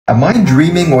I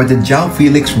dreaming, or did Joao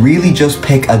Felix really just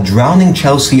pick a drowning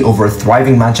Chelsea over a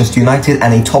thriving Manchester United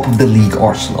and a top of the league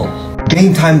Arsenal?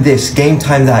 Game time this, game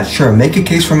time that. Sure, make a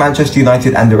case for Manchester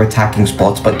United and their attacking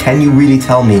spots, but can you really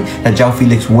tell me that Joao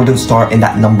Felix wouldn't start in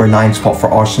that number 9 spot for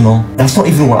Arsenal? That's not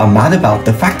even what I'm mad about.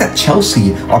 The fact that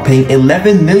Chelsea are paying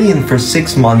 11 million for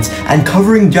 6 months and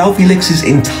covering Joao Felix's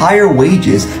entire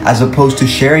wages as opposed to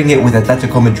sharing it with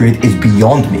Atletico Madrid is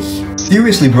beyond me.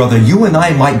 Seriously, brother, you and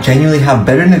I might genuinely have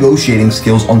better negotiating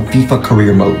skills on FIFA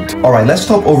career mode. Alright, let's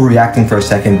stop overreacting for a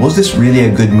second. Was this really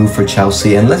a good move for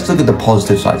Chelsea? And let's look at the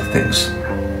positive side of things.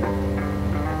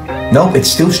 Nope, it's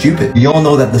still stupid. We all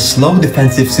know that the slow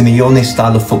defensive Simeone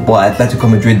style of football at Atletico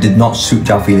Madrid did not suit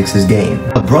Joao Felix's game.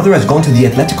 But brother has gone to the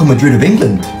Atletico Madrid of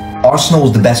England. Arsenal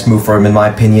was the best move for him in my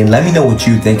opinion. Let me know what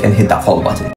you think and hit that follow button.